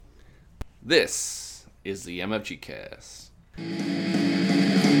This is the MFG Cast.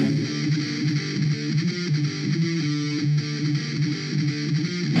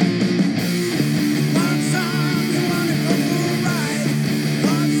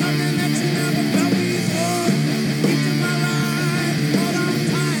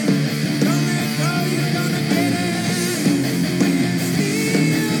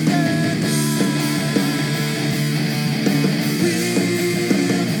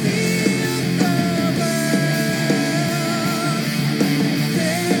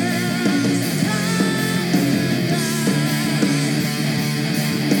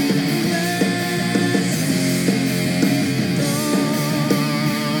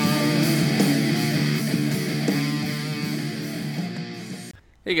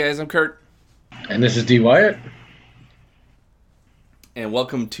 Hey guys, I'm Kurt. And this is D. Wyatt. And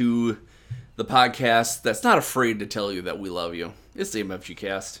welcome to the podcast that's not afraid to tell you that we love you. It's the MFG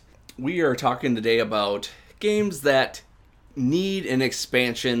Cast. We are talking today about games that need an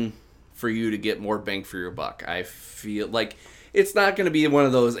expansion for you to get more bang for your buck. I feel like it's not going to be one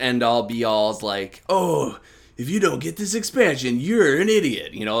of those end-all be-alls like, oh, if you don't get this expansion, you're an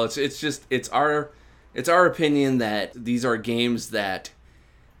idiot. You know, it's our opinion that these are games that,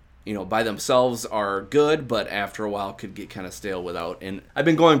 you know, by themselves are good, but after a while could get kind of stale without. And I've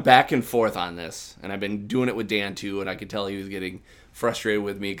been going back and forth on this, and I've been doing it with Dan too, and I could tell he was getting frustrated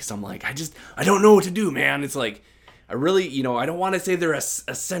with me because I'm like, I don't know what to do, man. It's like, I really, I don't want to say they're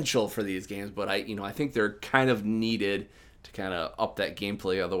essential for these games, but I think they're kind of needed to kind of up that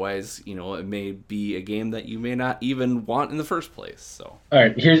gameplay. Otherwise, it may be a game that you may not even want in the first place. So, all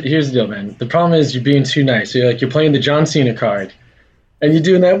right, here's the deal, man. The problem is you're being too nice. So you're playing the John Cena card. And you're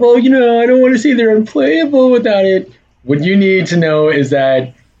doing that, well, I don't want to say they're unplayable without it. What you need to know is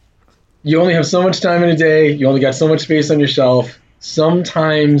that you only have so much time in a day. You only got so much space on your shelf.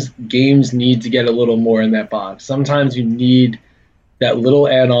 Sometimes games need to get a little more in that box. Sometimes you need that little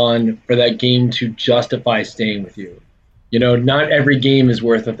add-on for that game to justify staying with you. Not every game is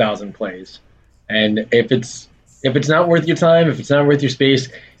worth 1,000 plays. And if it's not worth your time, if it's not worth your space,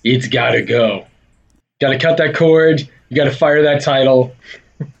 it's got to go. Got to cut that cord. You got to fire that title.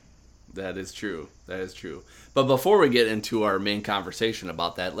 That is true. But before we get into our main conversation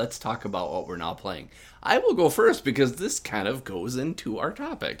about that, let's talk about what we're now playing. I will go first because this kind of goes into our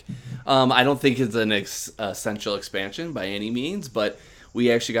topic. I don't think it's an essential expansion by any means, but we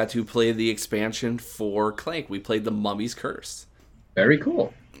actually got to play the expansion for Clank. We played the Mummy's Curse. Very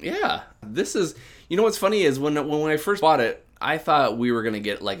cool. Yeah. This is, what's funny is when I first bought it, I thought we were going to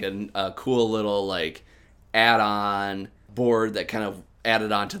get like a cool little like add-on board that kind of added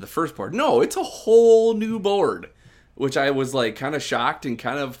on to the first board. No, it's a whole new board, which I was like kind of shocked and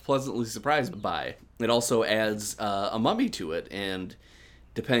kind of pleasantly surprised by. It also adds a mummy to it, and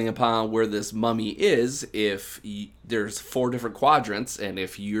depending upon where this mummy is, there's 4 different quadrants, and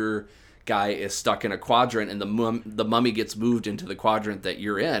if your guy is stuck in a quadrant and the mummy gets moved into the quadrant that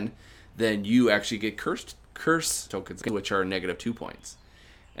you're in, then you actually get curse tokens, which are -2 points.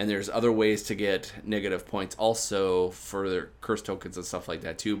 And there's other ways to get negative points also for their curse tokens and stuff like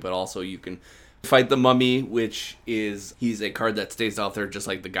that too. But also you can fight the mummy, which he's a card that stays out there just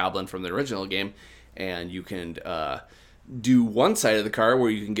like the goblin from the original game. And you can do one side of the card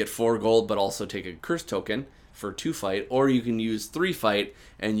where you can get 4 gold but also take a curse token for 2 fight. Or you can use 3 fight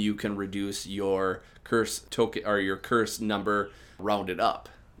and you can reduce your curse token or your curse number rounded up,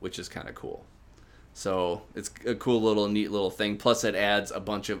 which is kind of cool. So it's a cool neat little thing. Plus it adds a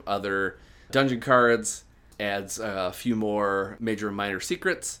bunch of other dungeon cards, adds a few more major and minor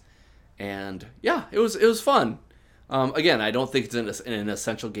secrets, and yeah, it was fun. Again, I don't think it's an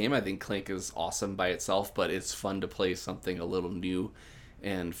essential game. I think Clank is awesome by itself, but it's fun to play something a little new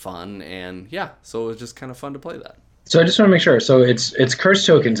and fun, and yeah, so it was just kind of fun to play that. So I just want to make sure. So it's curse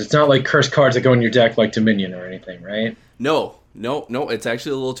tokens. It's not like curse cards that go in your deck like Dominion or anything, right? No, it's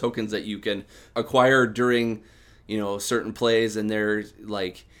actually little tokens that you can acquire during, certain plays, and they're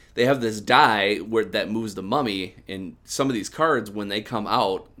like, they have this die that moves the mummy, and some of these cards, when they come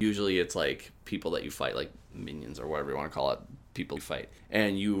out, usually it's like people that you fight, like minions or whatever you want to call it, people you fight,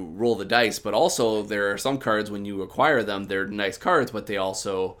 and you roll the dice, but also there are some cards when you acquire them, they're nice cards, but they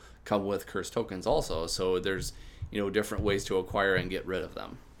also come with curse tokens also, so there's, different ways to acquire and get rid of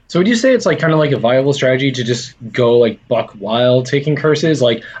them. So would you say it's like kind of like a viable strategy to just go like buck wild taking curses?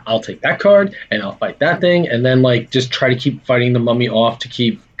 Like I'll take that card and I'll fight that thing and then like just try to keep fighting the mummy off to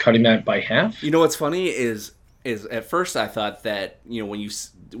keep cutting that by half? What's funny is at first I thought that, when you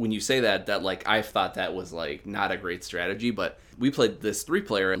say that like I thought that was like not a great strategy, but we played this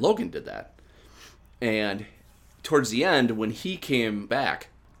 3-player and Logan did that. And towards the end when he came back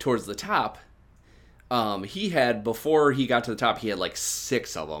towards the top, he had, before he got to the top, he had like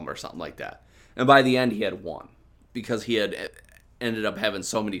 6 of them or something like that. And by the end, he had 1 because he had ended up having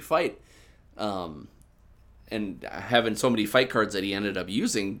so many and having so many fight cards that he ended up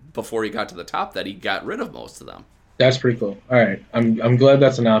using before he got to the top that he got rid of most of them. That's pretty cool. All right. I'm glad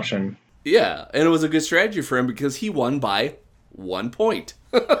that's an option. Yeah, and it was a good strategy for him because he won by 1 point.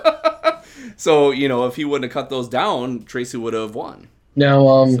 So, if he wouldn't have cut those down, Tracy would have won.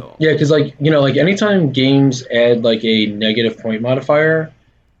 Now, yeah, because, like anytime games add, like, a negative point modifier,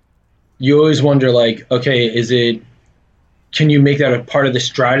 you always wonder, like, okay, can you make that a part of the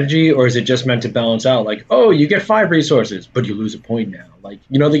strategy, or is it just meant to balance out? Like, oh, you get 5 resources, but you lose a point now. Like,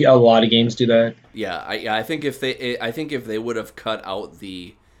 a lot of games do that. Yeah, I think if they would have cut out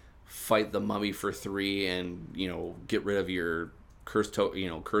the fight the mummy for 3 and get rid of your curse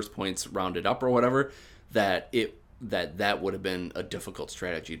points rounded up or whatever, that would have been a difficult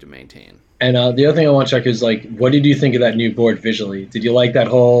strategy to maintain. And the other thing I want to check is, like, what did you think of that new board visually? Did you like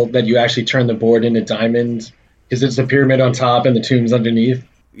that you actually turn the board into diamonds? Because it's a pyramid on top and the tombs underneath.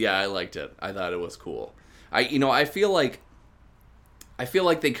 Yeah, I liked it. I thought it was cool. I feel like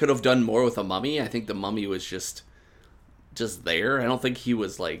they could have done more with a mummy. I think the mummy was just there. I don't think he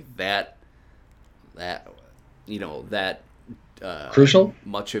was like that crucial,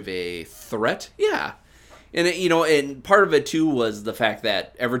 much of a threat. Yeah. And and part of it too was the fact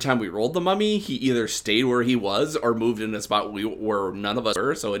that every time we rolled the mummy, he either stayed where he was or moved in a spot where none of us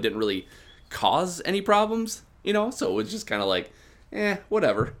were, so it didn't really cause any problems. So it was just kind of like,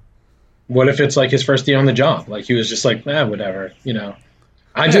 whatever. What if it's like his first day on the job? Like he was just like, whatever,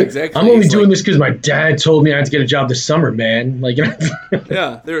 Exactly. I'm only doing this because my dad told me I had to get a job this summer, man. Like,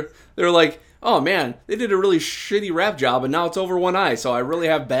 yeah, they're like, oh man, they did a really shitty rap job, and now it's over one eye, so I really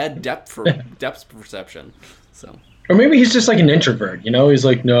have bad depth perception. So, or maybe he's just like an introvert. He's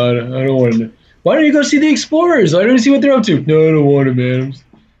like, no, I don't want to. Why don't you go see the Explorers? I don't see what they're up to. No, I don't want to, man. I'm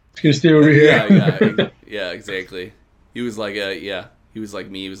just gonna stay over here. Yeah, exactly. He was like he was like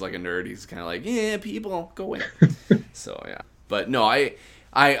me. He was like a nerd. He's kind of like, people, go away. So yeah, but no, I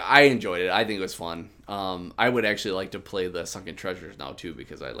enjoyed it. I think it was fun. I would actually like to play the Sunken Treasures now too,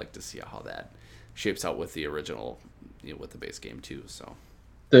 because I'd like to see how that shapes out with the original, with the base game too. So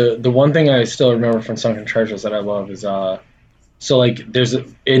the one thing I still remember from Sunken Treasures that I love is so like there's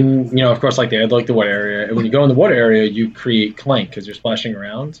of course, like they had like the wood area, and when you go in the wood area, you create clank because you're splashing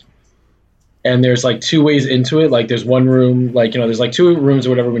around. And there's like 2 ways into it. Like there's one room, like there's like 2 rooms or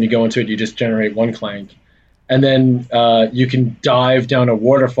whatever. When you go into it, you just generate 1 clank. And then you can dive down a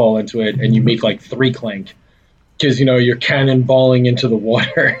waterfall into it, and you make like 3 clank because you're cannonballing into the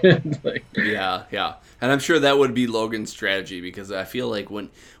water. Yeah, and I'm sure that would be Logan's strategy, because I feel like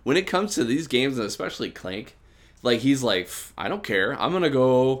when it comes to these games, and especially Clank, like he's like, I don't care, I'm gonna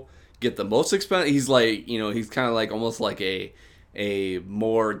go get the most expensive. He's like, he's kind of like almost like a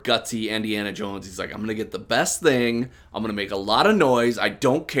more gutsy Indiana Jones. He's like, I'm gonna get the best thing, I'm gonna make a lot of noise, I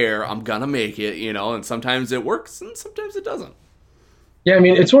don't care, I'm gonna make it, and sometimes it works and sometimes it doesn't. Yeah, I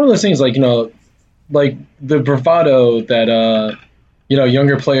mean, it's one of those things, like like the bravado that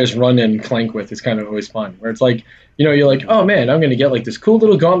younger players run and Clank with is kind of always fun, where it's like, you're like, oh man, I'm gonna get like this cool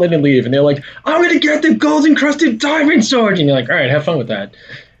little gauntlet and leave, and they're like, I'm gonna get the gold encrusted diamond sword, and you're like, all right, have fun with that.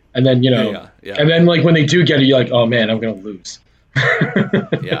 And then yeah. And then like when they do get it, you're like, oh man, I'm gonna lose.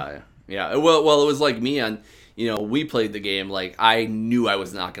 Yeah. Well, it was like me on, we played the game, like I knew I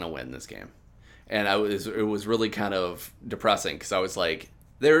was not going to win this game, and it was really kind of depressing, because I was like,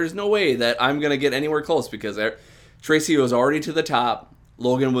 there is no way that I'm going to get anywhere close, because Tracy was already to the top,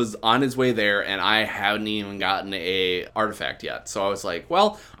 Logan was on his way there, and I hadn't even gotten a artifact yet. So I was like,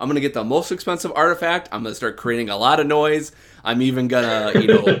 well, I'm going to get the most expensive artifact, I'm going to start creating a lot of noise, I'm even going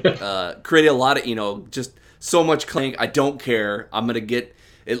to create a lot of just so much clank, I don't care. I'm going to get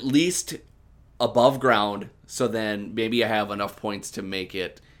at least above ground, so then maybe I have enough points to make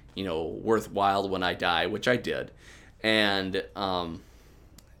it, worthwhile when I die, which I did. And,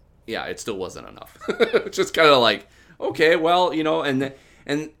 it still wasn't enough. It's just kind of like, okay, well, and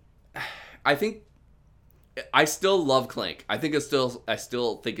I think I still love Clank. I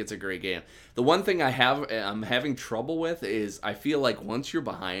still think it's a great game. The one thing I'm having trouble with is I feel like once you're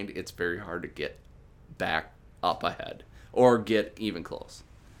behind, it's very hard to get back up ahead or get even close.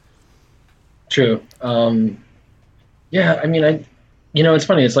 True. Yeah, I mean, it's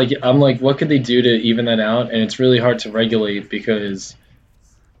funny. It's like, I'm like, what could they do to even that out? And it's really hard to regulate, because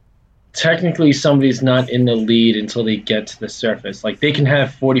technically somebody's not in the lead until they get to the surface. Like, they can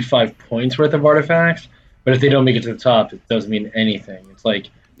have 45 points worth of artifacts, but if they don't make it to the top, it doesn't mean anything. It's like,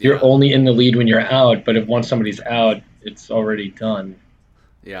 you're only in the lead when you're out, but if once somebody's out, it's already done.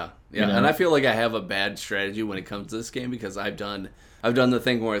 Yeah, You yeah, and I know? feel like I have a bad strategy when it comes to this game because I've done the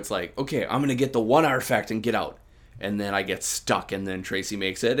thing where it's like, okay, I'm gonna get the one artifact and get out, and then I get stuck, and then Tracy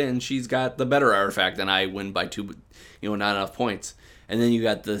makes it, and she's got the better artifact, and I win by two, not enough points. And then you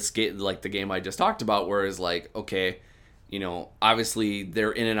got this game, like the game I just talked about, where it's like, okay, obviously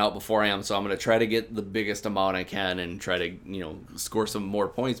they're in and out before I am, so I'm gonna try to get the biggest amount I can and try to, score some more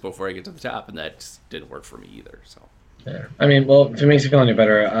points before I get to the top, and that just didn't work for me either. So. Yeah. I mean, well, if it makes you feel any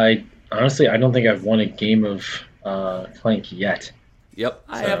better, I honestly I don't think I've won a game of Clank yet. Yep,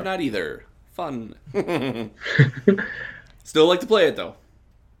 I have So not either. Fun. Still like to play it though.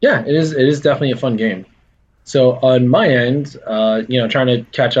 yeah, it is definitely a fun game. So on my end, trying to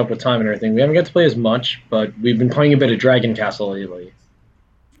catch up with time and everything, we haven't got to play as much, but we've been playing a bit of Dragon Castle lately.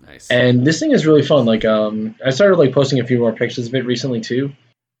 Nice. And this thing is really fun. Like, I started like posting a few more pictures of it recently too.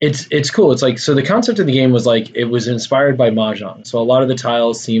 It's cool. It's like so the concept of the game was like it was inspired by Mahjong. So a lot of the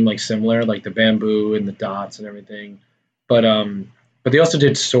tiles seem like similar, like the bamboo and the dots and everything. But they also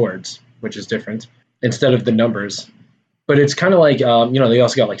did swords, which is different instead of the numbers. But it's kind of like they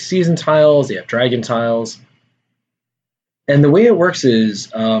also got like season tiles. They have dragon tiles. And the way it works is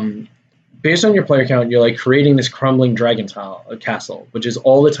based on your player count, you're like creating this crumbling dragon tile a castle, which is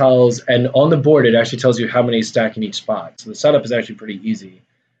all the tiles. And on the board, it actually tells you how many stack in each spot. So the setup is actually pretty easy.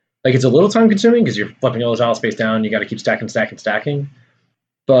 Like it's a little time consuming because you're flipping all the tile space down. You got to keep stacking, stacking, stacking.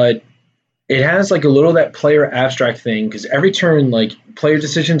 But it has like a little that player abstract thing because every turn, like player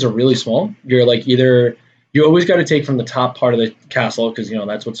decisions are really small. You're like either you always got to take from the top part of the castle because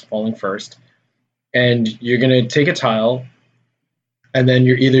that's what's falling first, and you're gonna take a tile, and then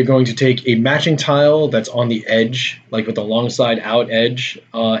you're either going to take a matching tile that's on the edge, like with the long side out edge,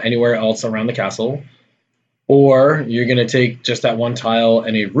 anywhere else around the castle, or you're going to take just that one tile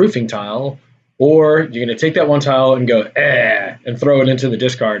and a roofing tile, or you're going to take that one tile and go, and throw it into the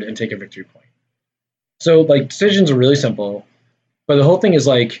discard and take a victory point. So, like, decisions are really simple, but the whole thing is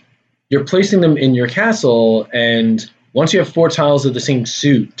like you're placing them in your castle, and once you have four tiles of the same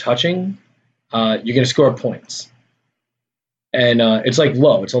suit touching, you're going to score points. And it's like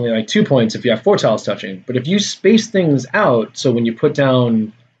low. It's only like 2 points if you have four tiles touching. But if you space things out, so when you put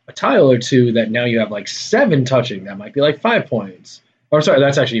down a tile or two, that now you have like seven touching, that might be like 5 points. Or sorry,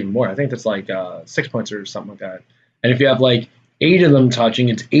 that's actually even more. I think that's like 6 points or something like that. And if you have like eight of them touching,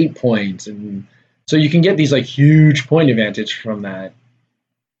 it's 8 points. And so you can get these like huge point advantage from that.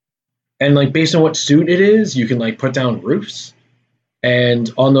 And like based on what suit it is, you can like put down roofs. And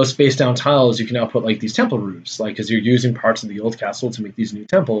on those space down tiles, you can now put like these temple roofs, like because you're using parts of the old castle to make these new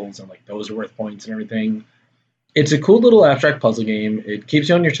temples, and like those are worth points and everything. It's a cool little abstract puzzle game. It keeps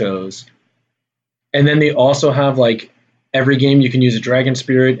you on your toes. And then they also have like every game you can use a dragon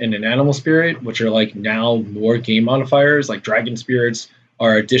spirit and an animal spirit, which are like now more game modifiers. Like dragon spirits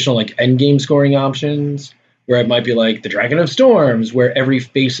are additional like end game scoring options, where it might be like the Dragon of Storms, where every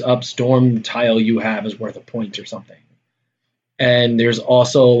face up storm tile you have is worth a point or something. And there's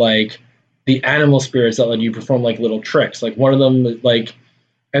also like the animal spirits that let you perform like little tricks. Like one of them, like,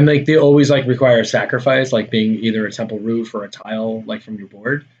 and like they always like require a sacrifice, like being either a temple roof or a tile, like from your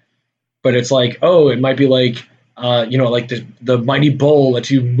board. But it's like, oh, it might be like, like the mighty bowl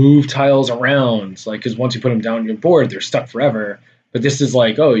lets you move tiles around, like because once you put them down on your board, they're stuck forever. But this is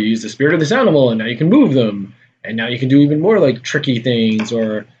like, oh, you use the spirit of this animal, and now you can move them, and now you can do even more like tricky things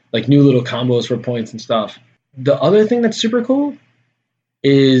or like new little combos for points and stuff. The other thing that's super cool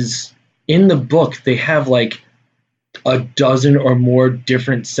is in the book they have like a dozen or more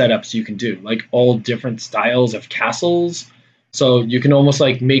different setups you can do, like all different styles of castles. So you can almost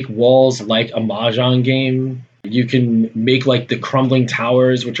like make walls like a mahjong game. You can make like the crumbling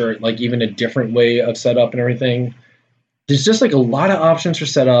towers, which are like even a different way of setup and everything. There's just like a lot of options for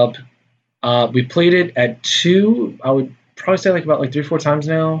setup. We played it at two. I would probably say like about like 3 or 4 times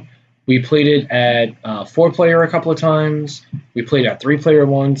now. We played it at 4 player a couple of times. We played at 3 player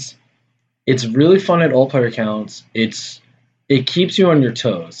once. It's really fun at all player counts. It keeps you on your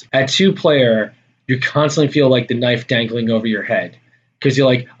toes. At 2 player, you constantly feel like the knife dangling over your head because you're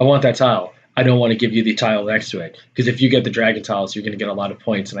like, I want that tile. I don't want to give you the tile next to it because if you get the dragon tiles, you're going to get a lot of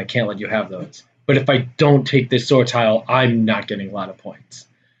points, and I can't let you have those. But if I don't take this sword tile, I'm not getting a lot of points.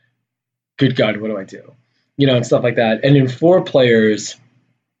 Good God, what do I do? And stuff like that. And in 4 players,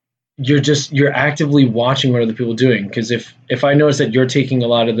 you're actively watching what other people are doing, because if I notice that you're taking a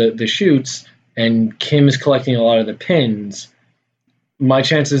lot of the shoots and Kim is collecting a lot of the pins, my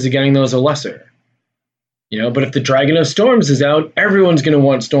chances of getting those are lesser. But if the Dragon of Storms is out, everyone's going to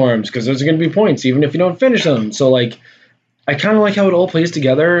want storms because those are going to be points even if you don't finish them. So like I kind of like how it all plays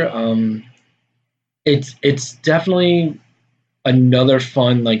together. It's definitely another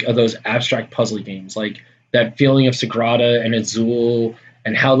fun like of those abstract puzzle games, like that feeling of Sagrada and Azul,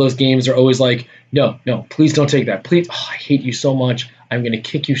 and how those games are always like, no, no, please don't take that. Please, I hate you so much. I'm gonna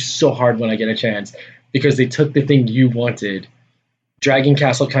kick you so hard when I get a chance because they took the thing you wanted. Dragon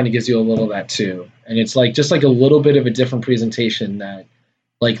Castle kind of gives you a little of that too, and it's like just like a little bit of a different presentation that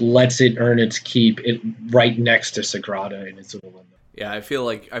like lets it earn its keep it right next to Sagrada and Azul. Yeah, I feel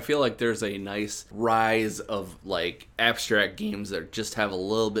like there's a nice rise of like abstract games that just have a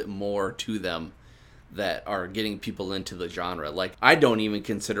little bit more to them that are getting people into the genre. Like, I don't even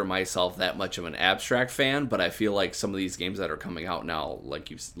consider myself that much of an abstract fan, but I feel like some of these games that are coming out now,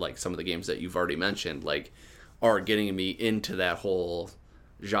 like some of the games that you've already mentioned, like are getting me into that whole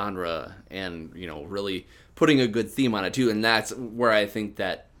genre and, really putting a good theme on it too. And that's where I think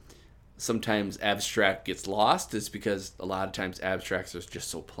that sometimes abstract gets lost, is because a lot of times abstracts are just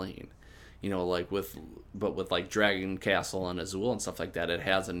so plain. Like with like Dragon Castle and Azul and stuff like that, it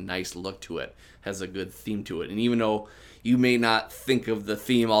has a nice look to it, has a good theme to it. And even though you may not think of the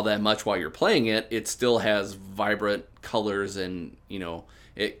theme all that much while you're playing it, it still has vibrant colors and,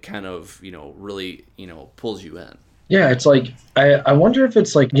 it kind of, really, pulls you in. Yeah, it's like I wonder if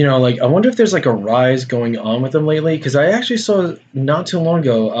it's like like I wonder if there's like a rise going on with them lately because I actually saw not too long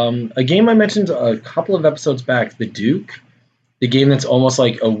ago a game I mentioned a couple of episodes back, The Duke, the game that's almost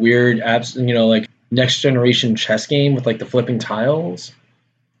like a weird like next generation chess game with like the flipping tiles.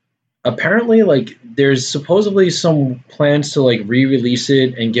 Apparently, like there's supposedly some plans to like re-release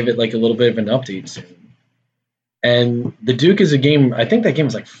it and give it like a little bit of an update soon. And The Duke is a game. I think that game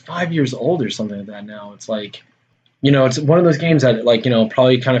is like 5 years old or something like that now. It's like it's one of those games that like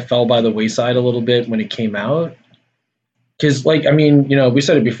probably kind of fell by the wayside a little bit when it came out. Because like I mean we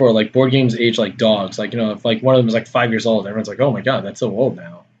said it before, like board games age like dogs. Like if like one of them is like 5 years old, everyone's like, oh my god, that's so old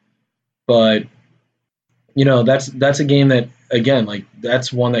now. But that's a game that again like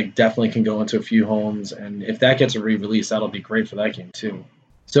that's one that definitely can go into a few homes, and if that gets a re-release, that'll be great for that game too.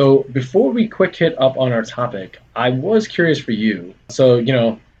 So before we quick hit up on our topic, I was curious for you. So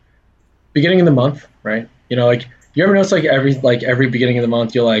beginning of the month, right? Like you ever notice like every beginning of the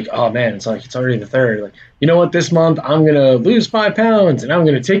month you're like, oh man, it's like it's already the third. Like this month I'm gonna lose 5 pounds and I'm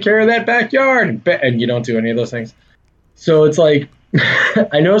gonna take care of that backyard, and you don't do any of those things. So it's like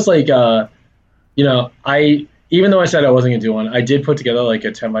I know it's like I even though I said I wasn't gonna do one, I did put together like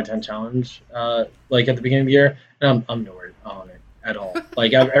a 10 by 10 challenge like at the beginning of the year, and I'm nowhere on it at all.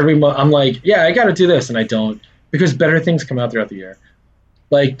 Like every month I'm like, yeah, I gotta do this, and I don't, because better things come out throughout the year.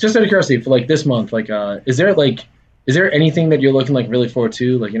 Like just out of curiosity, for like this month, like is there anything that you're looking like really forward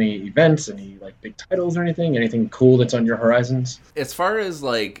to, like any events, any like big titles or anything cool that's on your horizons? As far as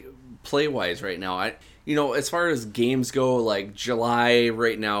like play wise right now, as far as games go, like July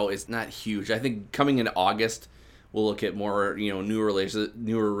right now is not huge. I think coming into August, we'll look at more,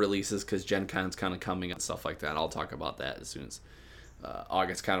 newer releases because Gen Con's kind of coming and stuff like that. I'll talk about that as soon as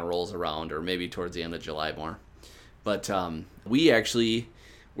August kind of rolls around, or maybe towards the end of July more. But we actually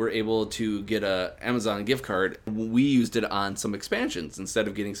were able to get a Amazon gift card. We used it on some expansions. Instead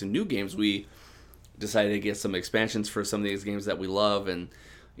of getting some new games, we decided to get some expansions for some of these games that we love, and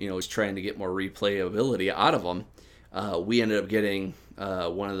was trying to get more replayability out of them. We ended up getting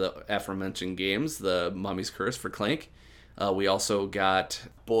one of the aforementioned games, the Mummy's Curse for Clank. We also got,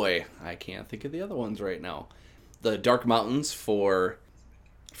 I can't think of the other ones right now, the Dark Mountains for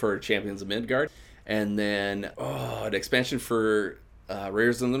Champions of Midgard, and then an expansion for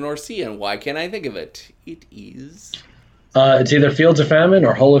Raiders in the North Sea. And why can't I think of it? It is it's either Fields of Famine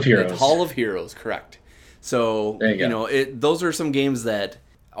or Hall of Heroes. It's Hall of Heroes, correct. So those are some games that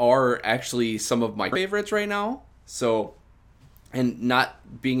are actually some of my favorites right now. So, and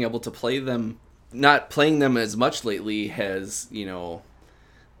not being able to play them, not playing them as much lately has,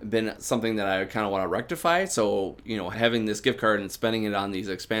 been something that I kind of want to rectify. So, having this gift card and spending it on these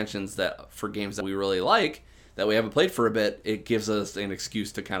expansions that for games that we really like, that we haven't played for a bit, it gives us an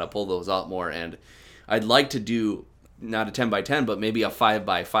excuse to kind of pull those out more. And I'd like to do not a 10 by 10, but maybe a 5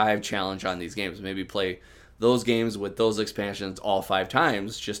 by 5 challenge on these games. Maybe play those games with those expansions all 5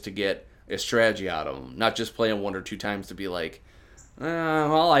 times just to get a strategy out of them. Not just play them 1 or 2 times to be like,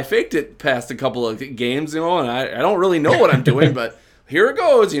 well, I faked it past a couple of games, and I don't really know what I'm doing, but here it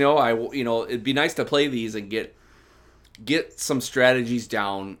goes. It'd be nice to play these and get some strategies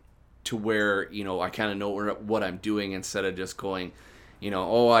down to where, I kind of know what I'm doing, instead of just going,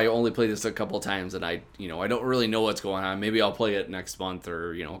 I only played this a couple times and I don't really know what's going on. Maybe I'll play it next month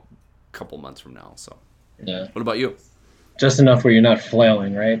or, a couple months from now. So, yeah. What about you? Just enough where you're not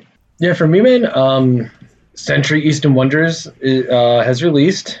flailing, right? Yeah, for me, man, Century Eastern Wonders has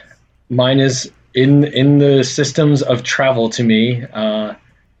released. Mine is in the systems of travel to me.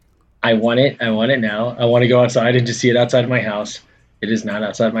 I want it. I want it now. I want to go outside and just see it outside my house. It is not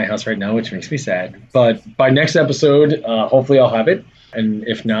outside my house right now, which makes me sad. But by next episode, hopefully I'll have it. And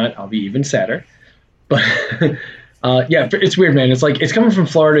if not, I'll be even sadder. But yeah, it's weird, man. It's like it's coming from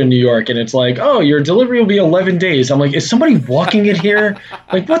Florida and New York, and it's like, oh, your delivery will be 11 days. I'm like, is somebody walking it here?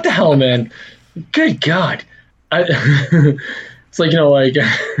 Like, what the hell, man? Good God. It's like, like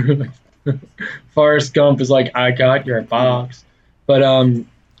Forrest Gump is like, I got your box. But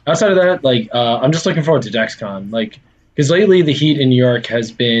outside of that, like, I'm just looking forward to DexCon. Like, because lately the heat in New York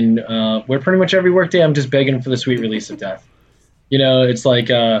has been where pretty much every workday I'm just begging for the sweet release of death. It's like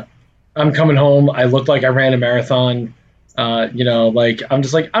I'm coming home. I look like I ran a marathon. Like I'm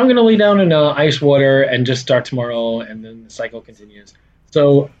just like, I'm going to lay down in ice water and just start tomorrow. And then the cycle continues.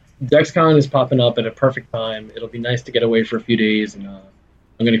 So DexCon is popping up at a perfect time. It'll be nice to get away for a few days. And I'm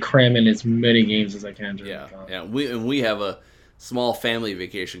going to cram in as many games as I can during the con. Yeah. We have a small family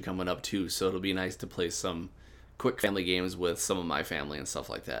vacation coming up too. So it'll be nice to play some quick family games with some of my family and stuff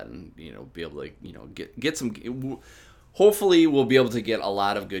like that. And, be able to, get some... Hopefully, we'll be able to get a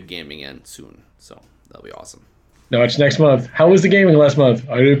lot of good gaming in soon. So that'll be awesome. No, it's next month. How was the gaming last month?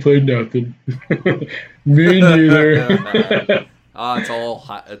 I didn't play nothing. Me neither. It's all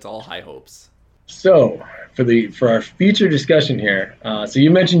high hopes. So for our future discussion here, so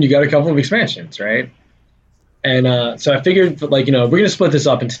you mentioned you got a couple of expansions, right? And so I figured, we're gonna split this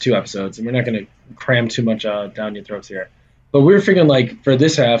up into 2 episodes, and we're not gonna cram too much down your throats here. But we were figuring, for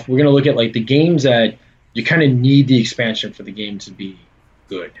this half, we're gonna look at the games that you kind of need the expansion for the game to be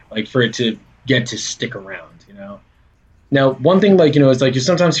good, for it to get to stick around, Now, one thing, is you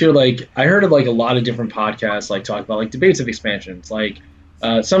sometimes hear, I heard of, a lot of different podcasts, talk about, debates of expansions.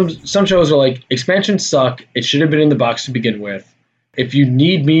 Some shows are expansions suck. It should have been in the box to begin with. If you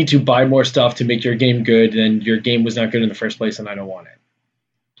need me to buy more stuff to make your game good, then your game was not good in the first place and I don't want it.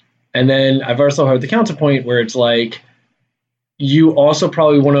 And then I've also heard the counterpoint where it's you also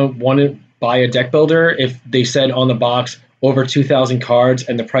probably want to buy a deck builder if they said on the box over 2,000 cards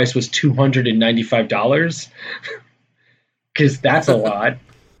and the price was $295, because that's a lot.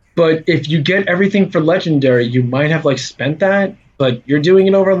 But if you get everything for Legendary, you might have spent that, but you're doing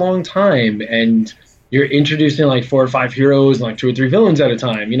it over a long time and you're introducing 4 or 5 heroes and 2 or 3 villains at a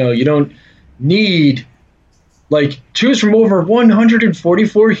time. You don't need choose from over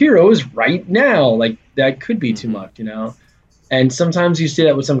 144 heroes right now. That could be too much, And sometimes you see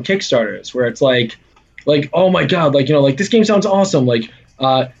that with some Kickstarters where it's oh my God, this game sounds awesome.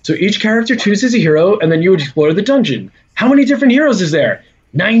 So each character chooses a hero and then you would explore the dungeon. How many different heroes is there?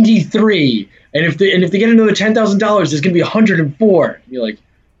 93. And if they get another $10,000, there's going to be 104. And you're like,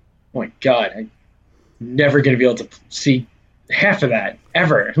 oh my God, I'm never going to be able to see half of that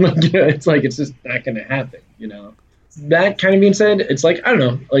ever. It's just not going to happen, That kind of being said, it's I don't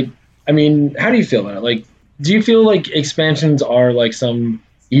know. How do you feel about it? Do you feel expansions are some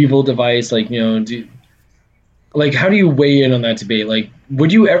evil device? How do you weigh in on that debate?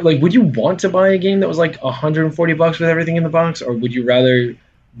 Would you ever would you want to buy a game that was $140 with everything in the box, or would you rather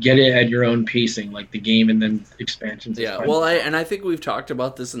get it at your own pacing, the game and then expansions? Yeah, well, I think we've talked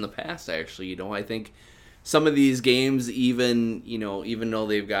about this in the past. Actually, I think some of these games, even though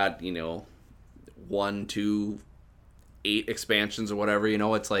they've got 1, 2, 8 expansions or whatever,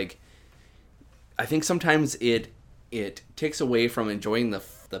 it's I think sometimes it takes away from enjoying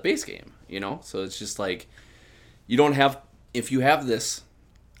the base game, So it's just you don't have, if you have this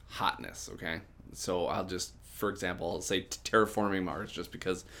hotness, okay? So I'll just, for example, I'll say Terraforming Mars, just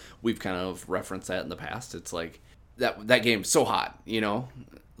because we've kind of referenced that in the past. It's that game's so hot,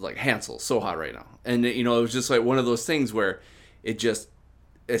 Hansel's so hot right now. And, it was just one of those things where it just,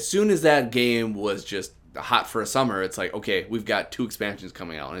 as soon as that game was just hot for a summer, it's okay, we've got 2 expansions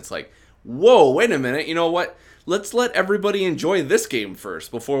coming out. And it's whoa, wait a minute, you know what? Let's let everybody enjoy this game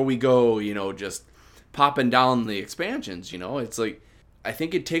first before we go, just popping down the expansions, It's I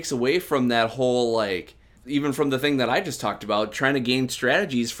think it takes away from that whole, even from the thing that I just talked about, trying to gain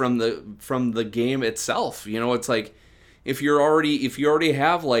strategies from the game itself. It's if you already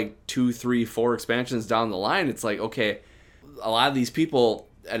have 2, 3, 4 expansions down the line, it's okay, a lot of these people,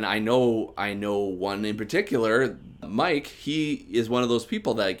 and I know one in particular, Mike, he is one of those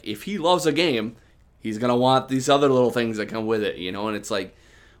people that if he loves a game, he's going to want these other little things that come with it, and it's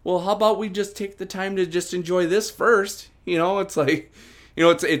well, how about we just take the time to just enjoy this first? It's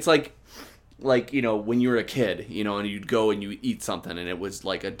it's when you were a kid, and you'd go and you eat something and it was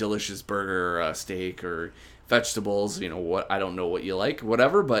a delicious burger or a steak or vegetables, what, I don't know what you like,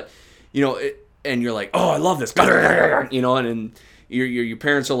 whatever, but and you're oh, I love this, and your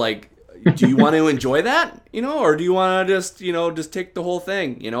parents are do you want to enjoy that, or do you want to just take the whole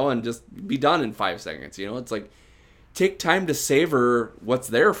thing, and just be done in 5 seconds? It's like, take time to savor what's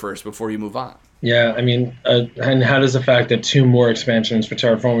there first before you move on. Yeah, I mean, and how does the fact that 2 more expansions for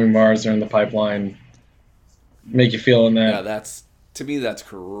Terraforming Mars are in the pipeline make you feel in that? Yeah, to me, that's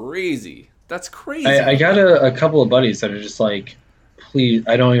crazy. That's crazy. I got a couple of buddies that are just like, please,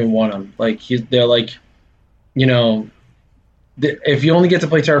 I don't even want them. Like, they're like, if you only get to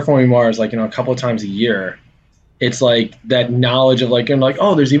play Terraforming Mars, like, a couple of times a year, it's like that knowledge of like, and like,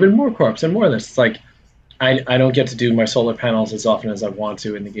 oh, there's even more corps and more of this. It's like, I don't get to do my solar panels as often as I want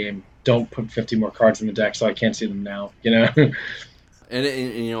to in the game. Don't put 50 more cards in the deck so I can't see them now,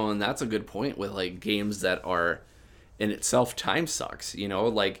 And that's a good point with like games that are in itself time sucks,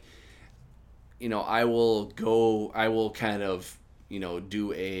 like, I will kind of,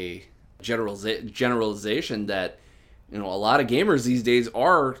 do a generalization that, a lot of gamers these days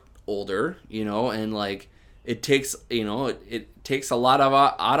are older, and like it takes, it takes a lot of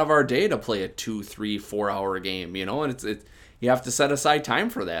out of our day to play a 2, 3, 4 hour game, and it's you have to set aside time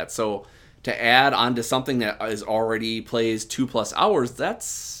for that. So to add onto something that is already plays 2+ hours,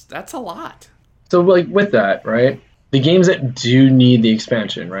 that's a lot. So like with that, right? The games that do need the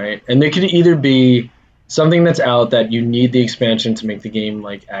expansion, right? And there could either be something that's out that you need the expansion to make the game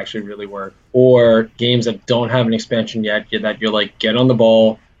like actually really work, or games that don't have an expansion yet that you're like, get on the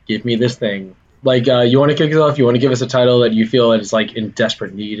ball, give me this thing. Like, you want to kick us off? You want to give us a title that you feel that is like in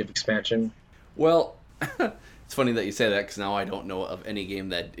desperate need of expansion? Well, it's funny that you say that because now I don't know of any game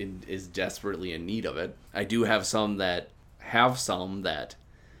that is desperately in need of it. I do have some that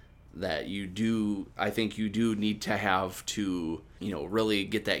you do. I think you do need to have to really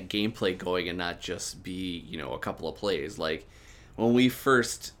get that gameplay going and not just be a couple of plays. Like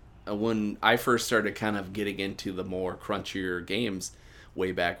when I first started kind of getting into the more crunchier games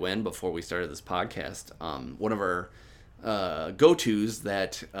way back when, before we started this podcast, one of our go-tos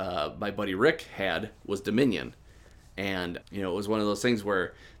that my buddy Rick had was Dominion. And, it was one of those things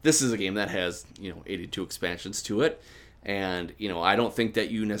where this is a game that has, 82 expansions to it. And, I don't think that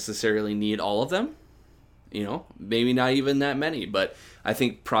you necessarily need all of them. Maybe not even that many. But I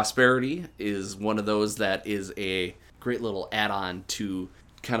think Prosperity is one of those that is a great little add-on to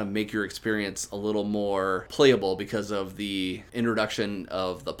kind of make your experience a little more playable because of the introduction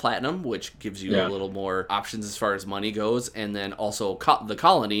of the Platinum, which gives you a little more options as far as money goes. And then also the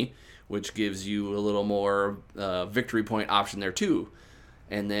Colony, which gives you a little more victory point option there too.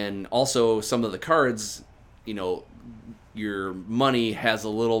 And then also some of the cards, your money has a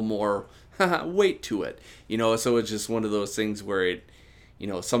little more weight to it. So it's just one of those things where it,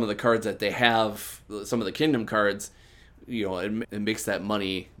 some of the cards that they have, some of the Kingdom cards, it makes that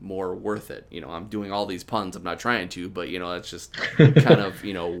money more worth it. I'm doing all these puns. I'm not trying to, but, that's just kind of,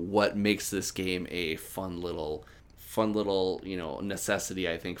 what makes this game a fun little, necessity,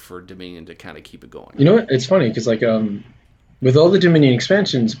 I think, for Dominion to kind of keep it going. You know what? It's funny because, like, with all the Dominion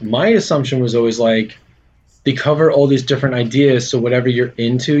expansions, my assumption was always, like, they cover all these different ideas, so whatever you're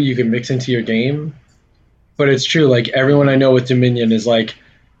into, you can mix into your game. But it's true, like, everyone I know with Dominion is, like,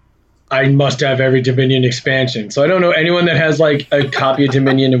 I must have every Dominion expansion. So I don't know anyone that has, like, a copy of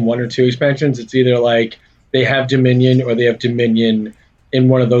Dominion in 1 or 2 expansions. It's either, like, they have Dominion or they have Dominion in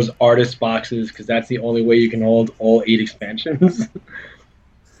one of those artist boxes, because that's the only way you can hold all 8 expansions.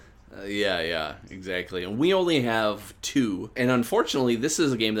 Yeah, exactly. And we only have 2. And unfortunately, this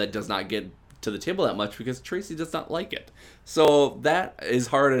is a game that does not get to the table that much because Tracy does not like it. So that is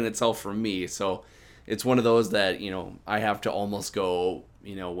hard in itself for me. So it's one of those that, I have to almost go,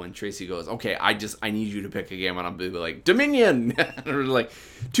 when Tracy goes, okay, I need you to pick a game, and I'm be like, Dominion! Or like,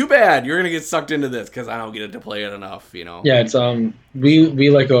 too bad, you're going to get sucked into this because I don't get to play it enough, Yeah, it's, we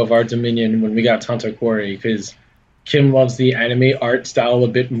let go of our Dominion when we got Tanto Quarry because Kim loves the anime art style a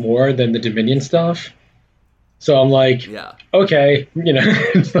bit more than the Dominion stuff. So I'm like, okay,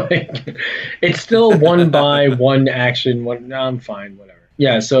 it's like, it's still 1 buy, 1 action, no, I'm fine, whatever.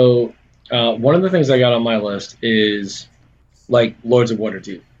 Yeah, so one of the things I got on my list is, like, Lords of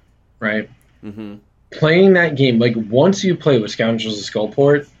Waterdeep, right? Mm-hmm. Playing that game, like, once you play with Scoundrels of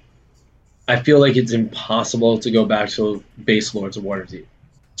Skullport, I feel like it's impossible to go back to base Lords of Waterdeep.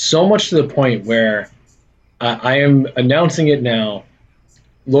 So much to the point where I am announcing it now,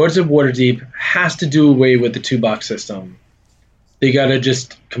 Lords of Waterdeep has to do away with the 2-box system. They got to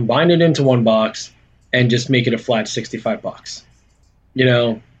just combine it into 1 box and just make it a flat $65.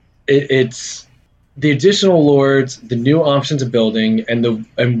 It's the additional lords, the new options of building,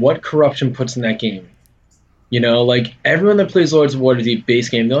 and what corruption puts in that game. Like, everyone that plays Lords of Waterdeep base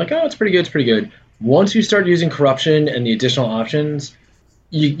game, they're like, oh, it's pretty good. Once you start using corruption and the additional options,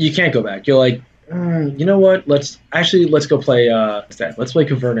 you can't go back. You're like, you know what? Let's go play instead. Let's play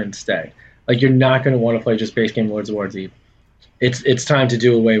Caverna instead. Like you're not going to want to play just base game Lords of Waterdeep. It's time to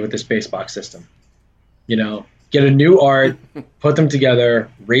do away with the space box system. Get a new art, put them together,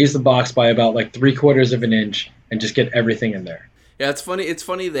 raise the box by about like 3/4 of an inch, and just get everything in there. Yeah, it's funny. It's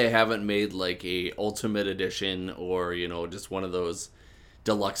funny they haven't made like a Ultimate Edition or just one of those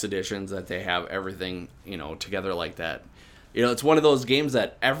deluxe editions that they have everything together like that. It's one of those games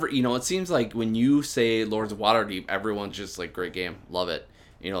that it seems like when you say Lords of Waterdeep, everyone's just like, great game, love it,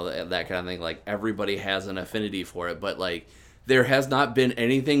 that kind of thing. Like everybody has an affinity for it, but like there has not been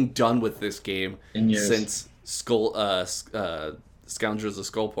anything done with this game since Scoundrels of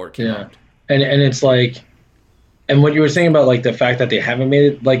Skullport came out. And it's like, and what you were saying about like the fact that they haven't made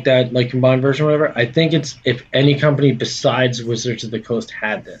it like that, like combined version or whatever, I think it's, if any company besides Wizards of the Coast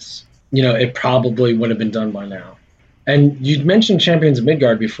had this, it probably would have been done by now. And you mentioned Champions of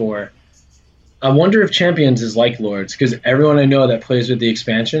Midgard before. I wonder if Champions is like Lords, because everyone I know that plays with the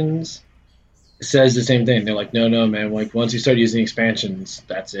expansions says the same thing. They're like, no, man, like once you start using expansions,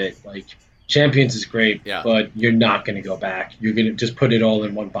 that's it. Like Champions is great, but you're not going to go back. You're going to just put it all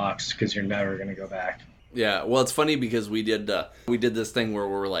in one box because you're never going to go back. Yeah, well, it's funny because we did this thing where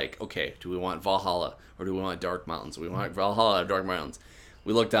we were like, okay, do we want Valhalla or do we want Dark Mountains? We want Valhalla or Dark Mountains.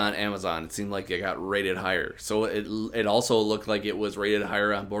 We looked on Amazon. It seemed like it got rated higher. So it also looked like it was rated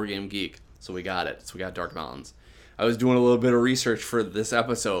higher on Board Game Geek. So we got it. So we got Dark Mountains. I was doing a little bit of research for this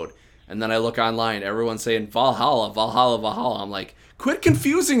episode, and then I look online. Everyone's saying Valhalla, Valhalla, Valhalla. I'm like, quit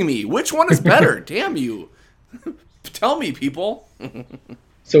confusing me. Which one is better? Damn you. Tell me, people.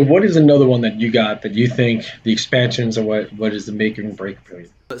 So what is another one that you got that you think the expansions are what is the make and break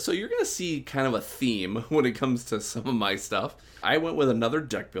period? So you're going to see kind of a theme when it comes to some of my stuff. I went with another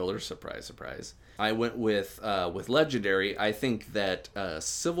deck builder, surprise, surprise. I went with Legendary. I think that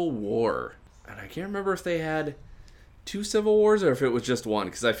Civil War, and I can't remember if they had 2 Civil Wars or if it was just one,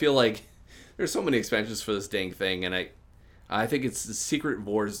 because I feel like there's so many expansions for this dang thing, and I think it's the Secret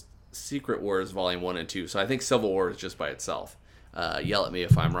Wars Volume 1 and 2, so I think Civil War is just by itself. Yell at me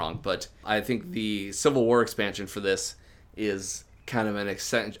if I'm wrong, but I think the Civil War expansion for this is kind of an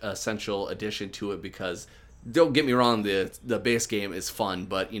essential addition to it, because don't get me wrong, the base game is fun,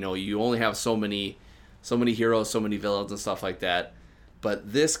 but you only have so many heroes, so many villains and stuff like that.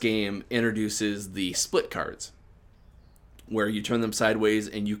 But this game introduces the split cards, where you turn them sideways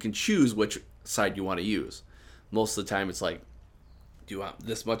and you can choose which side you want to use. Most of the time it's like, do you want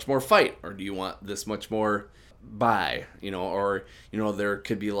this much more fight, or do you want this much more buy, or there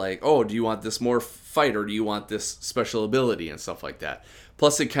could be like, oh, do you want this more fight, or do you want this special ability and stuff like that.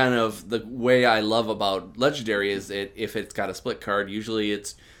 Plus, it kind of, the way I love about Legendary is if it's got a split card, usually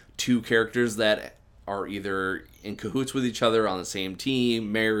it's 2 characters that are either in cahoots with each other on the same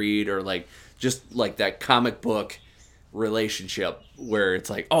team, married, or like just like that comic book relationship where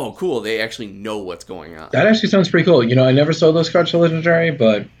it's like, oh, cool, they actually know what's going on. That actually sounds pretty cool. I never saw those cards for Legendary,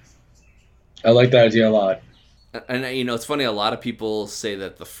 but I like that idea a lot. And it's funny, a lot of people say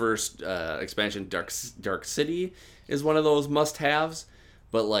that the first expansion, Dark City, is one of those must-haves.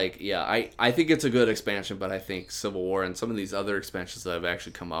 But I think it's a good expansion, but I think Civil War and some of these other expansions that have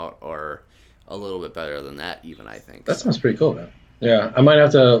actually come out are a little bit better than that, even, I think. That sounds pretty cool, man. Yeah, I might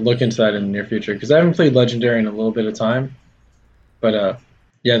have to look into that in the near future, because I haven't played Legendary in a little bit of time. But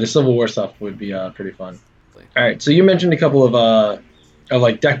the Civil War stuff would be pretty fun. All right, so you mentioned a couple of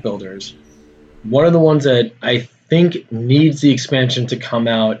like deck builders. One of the ones that I think needs the expansion to come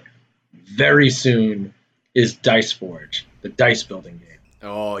out very soon is Dice Forge, the dice building game.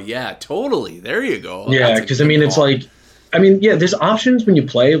 Oh, yeah, totally. There you go. Yeah, because it's like, there's options when you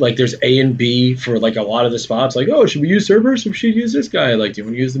play. Like, there's A and B for like a lot of the spots. Like, oh, should we use Cerberus or should we use this guy? Like, do you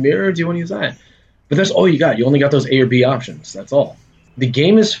want to use the mirror or do you want to use that? But that's all you got. You only got those A or B options. That's all. The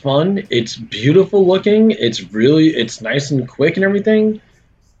game is fun. It's beautiful looking. It's nice and quick and everything.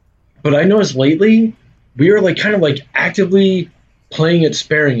 But I noticed lately, we are like kind of like actively playing it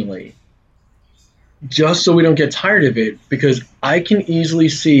sparingly, just so we don't get tired of it, because I can easily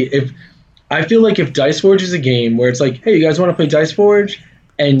see if Dice Forge is a game where it's like, hey, you guys want to play Dice Forge?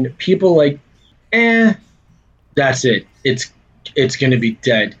 And people like, that's it. It's going to be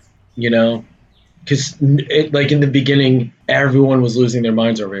dead, Because like in the beginning, everyone was losing their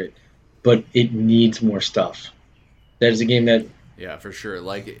minds over it, but it needs more stuff. That is a game that... Yeah, for sure.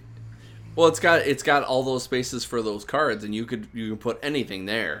 Well, it's got all those spaces for those cards, and you can put anything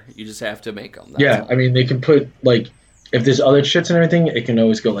there. You just have to make them. Yeah, all. They can put like, if there's other shits and everything, it can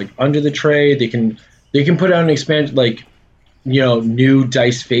always go like under the tray. They can put out an expansion like, new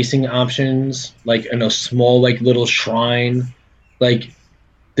dice facing options, like in a small like little shrine. Like,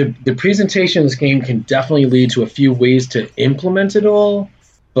 the presentation of this game can definitely lead to a few ways to implement it all,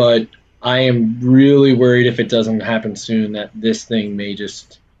 but I am really worried if it doesn't happen soon that this thing may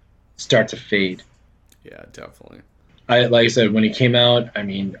just start to fade. Yeah, definitely. Like I said, when it came out, I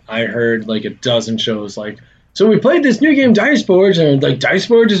mean, I heard like a dozen shows like, so we played this new game Dice Forge, and like Dice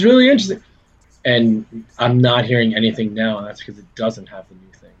Forge is really interesting, and I'm not hearing anything now, and that's because it doesn't have the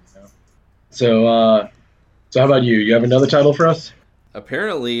new thing. So how about you? You have another title for us?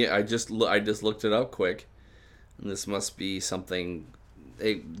 Apparently, I just looked it up quick. And this must be something.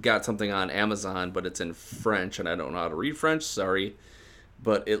 They got something on Amazon, but it's in French, and I don't know how to read French. Sorry,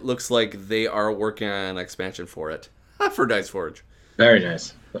 but it looks like they are working on an expansion for it for Dice Forge. Very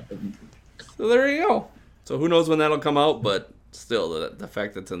nice. So there you go. So who knows when that'll come out, but still, the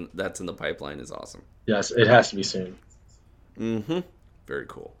fact that's in the pipeline is awesome. Yes, it has to be soon. Mm-hmm. Very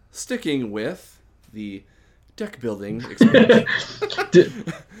cool. Sticking with the deck building expansion.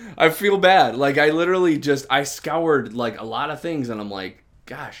 I feel bad. Like I scoured like a lot of things, and I'm like,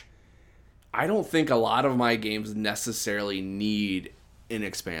 gosh, I don't think a lot of my games necessarily need an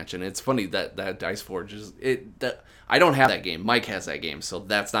expansion. It's funny that Dice Forge is I don't have that game. Mike has that game, so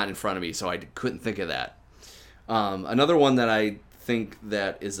that's not in front of me. So I couldn't think of that. Another one that I think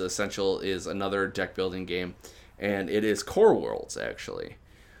that is essential is another deck building game, and it is Core Worlds actually.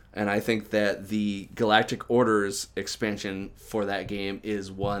 And I think that the Galactic Orders expansion for that game is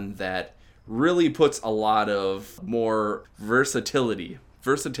one that really puts a lot of more versatility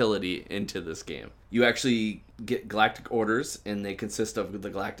into this game. You actually get Galactic Orders, and they consist of the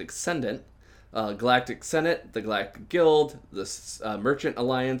Galactic Senate, the Galactic Guild, the Merchant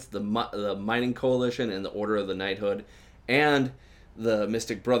Alliance, the Mining Coalition, and the Order of the Knighthood, and the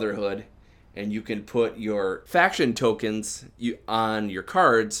Mystic Brotherhood. And you can put your faction tokens on your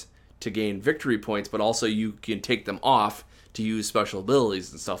cards to gain victory points, but also you can take them off to use special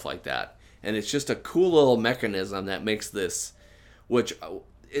abilities and stuff like that. And it's just a cool little mechanism that makes this,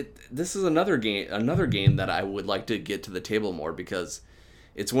 this is another game that I would like to get to the table more, because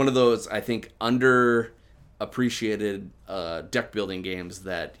it's one of those, I think, underappreciated deck building games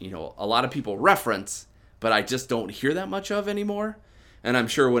that, a lot of people reference, but I just don't hear that much of anymore. And I'm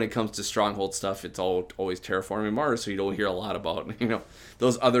sure when it comes to Stronghold stuff, it's always Terraforming Mars, so you don't hear a lot about,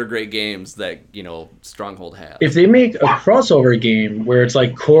 those other great games that, Stronghold has. If they make a crossover game where it's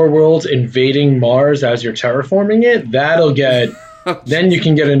like Core Worlds invading Mars as you're terraforming it, that'll get... then you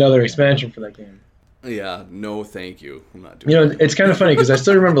can get another expansion for that game. Yeah, no thank you. I'm not doing It's kind of funny because I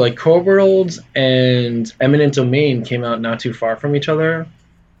still remember like Core Worlds and Eminent Domain came out not too far from each other.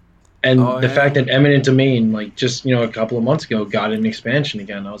 And the fact that Eminent Domain, like just, a couple of months ago, got an expansion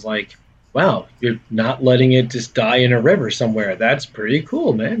again, I was like, wow, you're not letting it just die in a river somewhere. That's pretty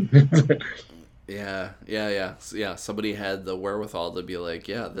cool, man. Yeah. Somebody had the wherewithal to be like,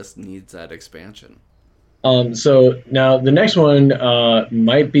 yeah, this needs that expansion. So now the next one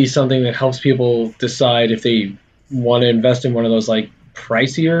might be something that helps people decide if they want to invest in one of those like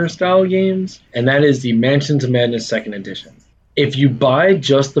pricier style games, and that is the Mansions of Madness 2nd Edition. If you buy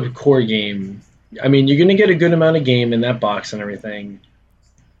just the core game, I mean, you're going to get a good amount of game in that box and everything,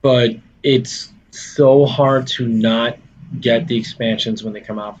 but it's so hard to not get the expansions when they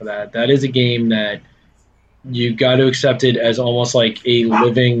come out for that. That is a game that you got to accept it as almost like a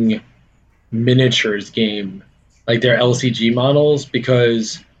living miniatures game, like their LCG models,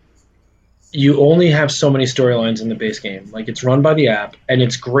 because you only have so many storylines in the base game. Like, it's run by the app, and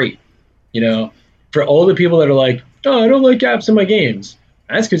it's great. For all the people that are like, oh, I don't like apps in my games,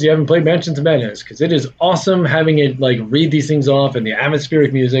 that's because you haven't played Mansions of Madness, because it is awesome having it like read these things off and the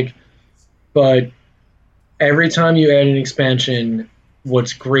atmospheric music. But every time you add an expansion,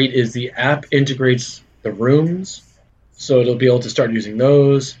 what's great is the app integrates the rooms, so it'll be able to start using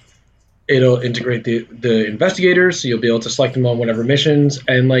those. It'll integrate the investigators, so you'll be able to select them on whatever missions.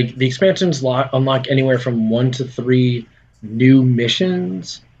 And like the expansions unlock anywhere from 1 to 3 new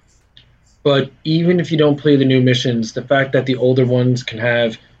missions. But even if you don't play the new missions, the fact that the older ones can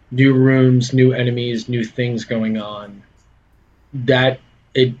have new rooms, new enemies, new things going on, that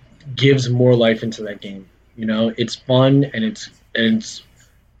it gives more life into that game. It's fun and it's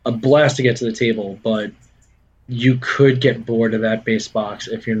a blast to get to the table, but you could get bored of that base box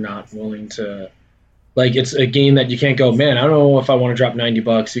if you're not willing to. Like, it's a game that you can't go, man, I don't know if I want to drop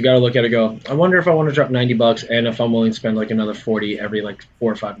 $90. You got to look at it and go, I wonder if I want to drop $90 and if I'm willing to spend like another 40 every like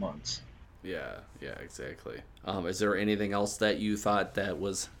 4 or 5 months. Yeah, exactly. Is there anything else that you thought that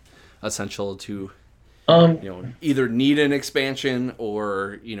was essential to, either need an expansion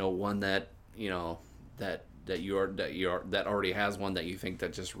or one that that already has one that you think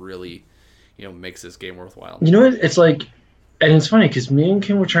that just really makes this game worthwhile? It's like And it's funny because me and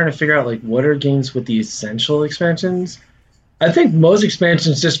Kim were trying to figure out like what are games with the essential expansions. I think most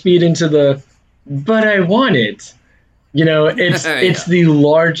expansions just feed into the, but I want it. You know, it's Yeah. the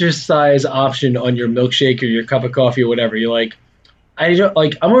largest size option on your milkshake or your cup of coffee or whatever. You're like, I don't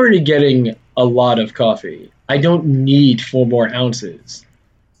like. I'm already getting a lot of coffee. I don't need 4 more ounces.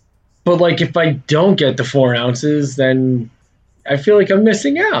 But like, if I don't get the 4 ounces, then I feel like I'm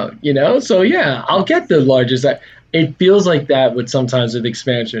missing out. You know, so yeah, I'll get the largest. It feels like that with sometimes with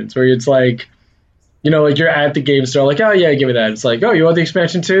expansions where it's like, like you're at the game store, like, oh yeah, give me that. It's like, oh, you want the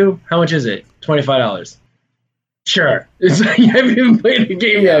expansion too? How much is it? $25. Sure. It's like you haven't even played the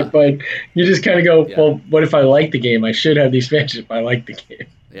game Yeah. yet, but you just kind of go, Yeah. well, what if I like the game? I should have the expansion if I like the game.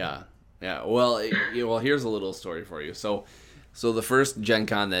 Yeah. Yeah. Well, well, here's a little story for you. So the first Gen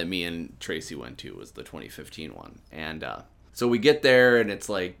Con that me and Tracy went to was the 2015 one. And so we get there and it's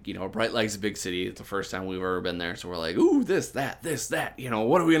like, Bright Light's a big city. It's the first time we've ever been there. So we're like, ooh, this, that.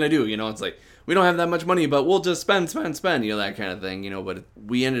 What are we going to do? It's like, we don't have that much money, but we'll just spend, that kind of thing, But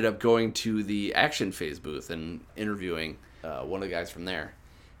we ended up going to the Action Phase booth and interviewing one of the guys from there.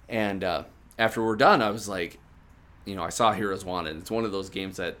 And after we're done, I was like, I saw Heroes Wanted. It's one of those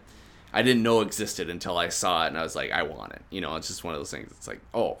games that I didn't know existed until I saw it, and I was like, I want it. It's just one of those things. It's like,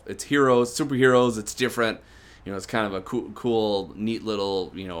 oh, it's heroes, superheroes. It's different. It's kind of a cool, neat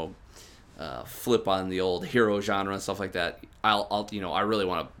little, flip on the old hero genre and stuff like that. I really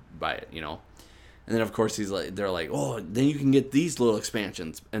want to buy it. And then of course they're like, oh, then you can get these little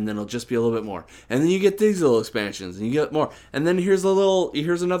expansions, and then it'll just be a little bit more. And then you get these little expansions, and you get more. And then here's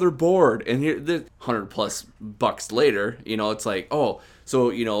another board, and here the $100+ later, it's like, oh,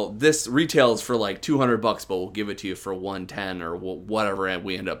 so this retails for like $200, but we'll give it to you for $110 or whatever, and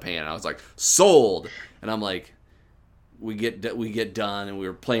we end up paying. I was like, sold. And I'm like, we get done, and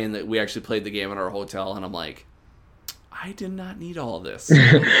we actually played the game at our hotel, and I'm like, I did not need all of this.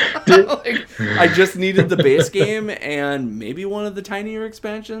 I just needed the base game and maybe one of the tinier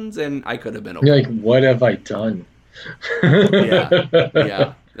expansions, and I could have been okay. You're like, what have I done?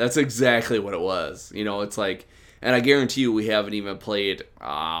 Yeah, that's exactly what it was. It's like, and I guarantee you we haven't even played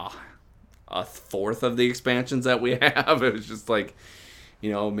a fourth of the expansions that we have. It was just like,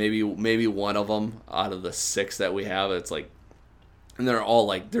 maybe one of them out of the 6 that we have. It's like, and they're all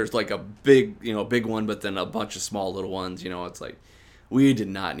like, there's like a big one, but then a bunch of small little ones. It's like, we did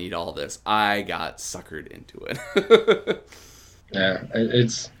not need all this. I got suckered into it. Yeah,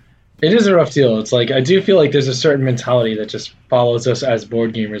 it is a rough deal. It's like, I do feel like there's a certain mentality that just follows us as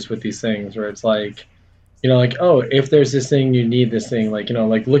board gamers with these things, where it's like, like, oh, if there's this thing, you need this thing. Like,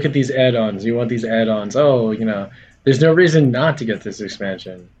 like, look at these add-ons. You want these add-ons. Oh, there's no reason not to get this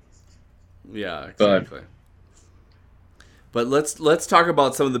expansion. Yeah, exactly. But let's talk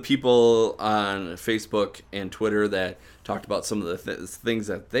about some of the people on Facebook and Twitter that talked about some of the things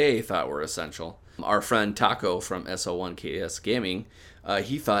that they thought were essential. Our friend Taco from SO1KS Gaming,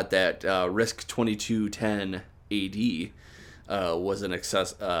 he thought that Risk 2210 AD was an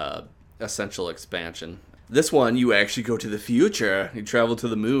essential expansion. This one, you actually go to the future, you travel to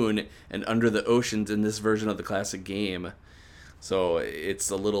the moon and under the oceans in this version of the classic game. So it's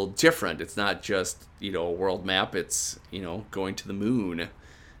a little different. It's not just, a world map. It's, going to the moon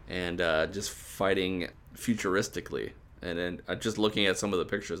and just fighting futuristically. And then just looking at some of the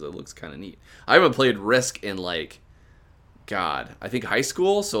pictures, it looks kind of neat. I haven't played Risk in I think high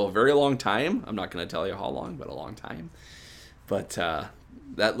school, so a very long time. I'm not going to tell you how long, but a long time. But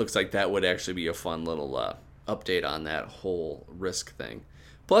that looks like that would actually be a fun little update on that whole Risk thing.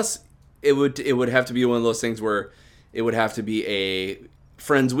 Plus, it would have to be one of those things where it would have to be a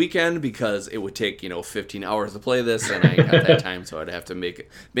friends weekend because it would take 15 hours to play this, and I ain't got that time, so I'd have to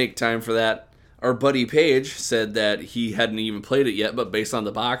make time for that. Our buddy Paige said that he hadn't even played it yet, but based on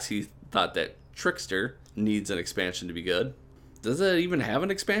the box, he thought that Trickster needs an expansion to be good. Does it even have an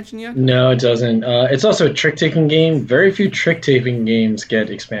expansion yet? No, it doesn't. It's also a trick-taking game. Very few trick-taking games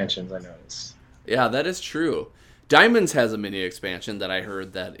get expansions, I noticed. Yeah, that is true. Diamonds has a mini expansion that I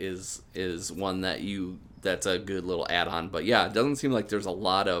heard that is one that's a good little add-on. But yeah, it doesn't seem like there's a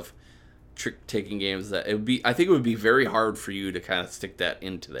lot of trick-taking games that I think it would be very hard for you to kind of stick that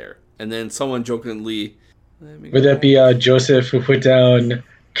into there. And then someone jokingly... Would that be Joseph who put down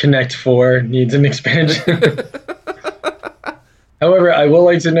Connect 4 needs an expansion? However, I will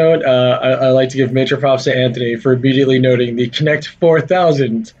like to note, I like to give major props to Anthony for immediately noting the Connect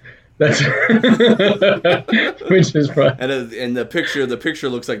 4000. That's which is fun. And the picture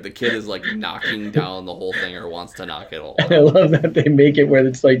looks like the kid is like knocking down the whole thing or wants to knock it all down. I love that they make it where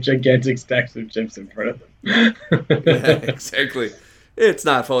it's like gigantic stacks of chips in front of them. Yeah, exactly. It's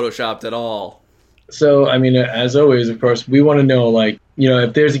not photoshopped at all. So, I mean, as always, of course, we want to know, like,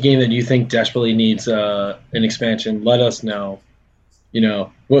 if there's a game that you think desperately needs an expansion, let us know.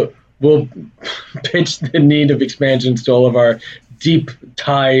 We'll pitch the need of expansions to all of our deep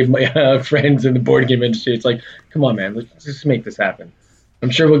tie friends in the board game industry. It's like, come on, man, let's just make this happen. I'm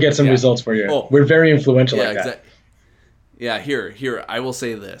sure we'll get some results for you. Oh, we're very influential like that. Yeah, here, I will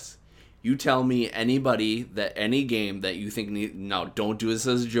say this. You tell me any game that you think no, don't do this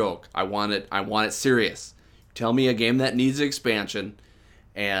as a joke. I want it serious. Tell me a game that needs expansion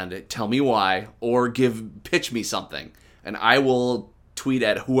and tell me why, or pitch me something. And I will tweet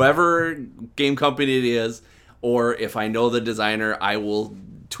at whoever game company it is, or if I know the designer, I will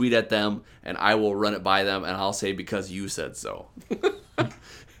tweet at them and I will run it by them and I'll say because you said so.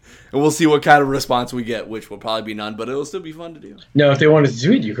 And we'll see what kind of response we get, which will probably be none, but it'll still be fun to do. No, if they wanted to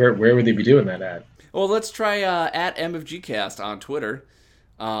tweet you, Kurt, where would they be doing that at? Well, let's try at MFGcast on Twitter.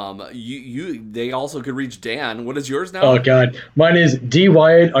 They also could reach Dan. What is yours now? Oh, God. Mine is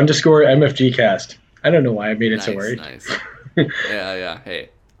DWyatt_MFGcast. I don't know why I made it so weird. Nice. Yeah.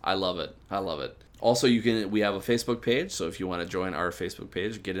 Hey, I love it. Also, we have a Facebook page, so if you want to join our Facebook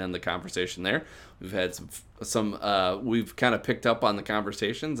page, get in the conversation there. We've had some we've kind of picked up on the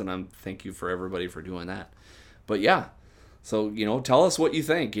conversations, and thank you for everybody for doing that. But yeah, so tell us what you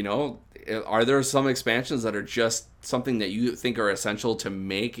think. Are there some expansions that are just something that you think are essential to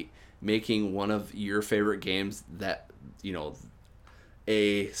making one of your favorite games that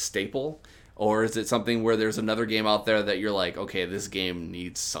a staple? Or is it something where there's another game out there that you're like, okay, this game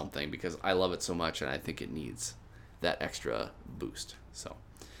needs something because I love it so much and I think it needs that extra boost. So,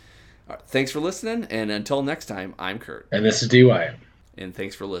 all right, thanks for listening. And until next time, I'm Kurt. And this is DY. And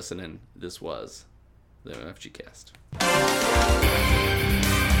thanks for listening. This was the MFG Cast.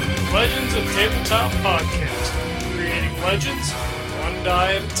 Legends of Tabletop Podcast. Creating legends one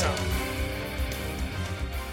die at a time.